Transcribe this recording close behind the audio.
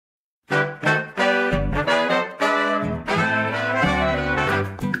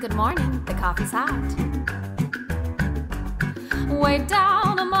Way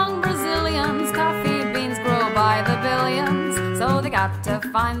down among Brazilians, coffee beans grow by the billions, so they got to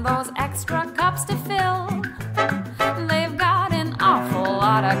find those extra cups to fill. They've got an awful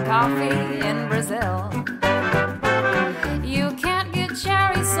lot of coffee in Brazil. You can't get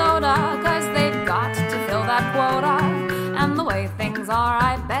cherry soda, 'cause they've got to fill that quota. And the way things are,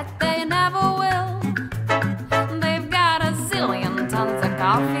 I bet they never will. They've got a zillion tons of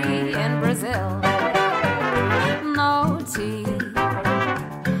coffee in Brazil. No tea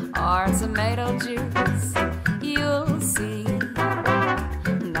or tomato juice, you'll see.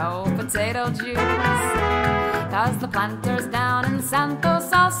 No potato juice, 'cause the planters down in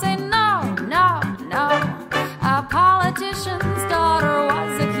Santos all say no, no, no. A politician's daughter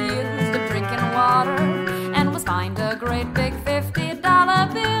was accused of drinking water and was fined a great big $50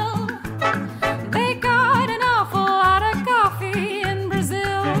 bill. They got an awful lot of coffee in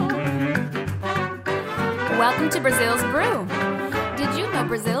Brazil. Welcome to Brazil's Brew. Did you know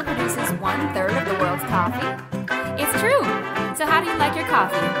Brazil produces 1/3 of the world's coffee? It's true. So how do you like your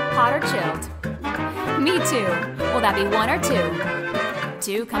coffee? Hot or chilled? Me too. Will that be 1 or 2?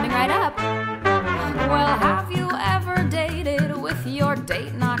 2 coming right up. Well, have you ever dated with your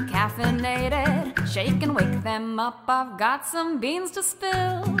date not caffeinated? Shake and wake them up, I've got some beans to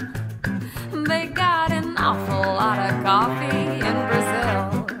spill. They got an awful lot of coffee in Brazil.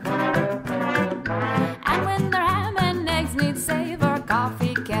 And when their ham and eggs need savor,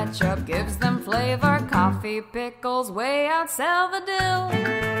 coffee ketchup gives them flavor. Coffee pickles way outsell the dill.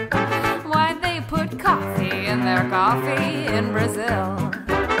 Why, they put coffee in their coffee in Brazil.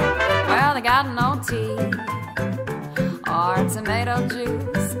 Well, they got no tea or tomato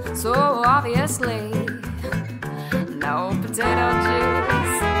juice, so obviously no potato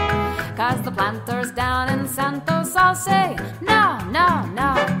juice, 'cause the planters down in Santos all say no, no, no.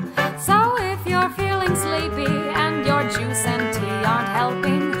 So if you're feeling sleepy and your juice and tea aren't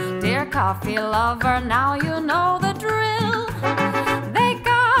helping, dear coffee lover, now you know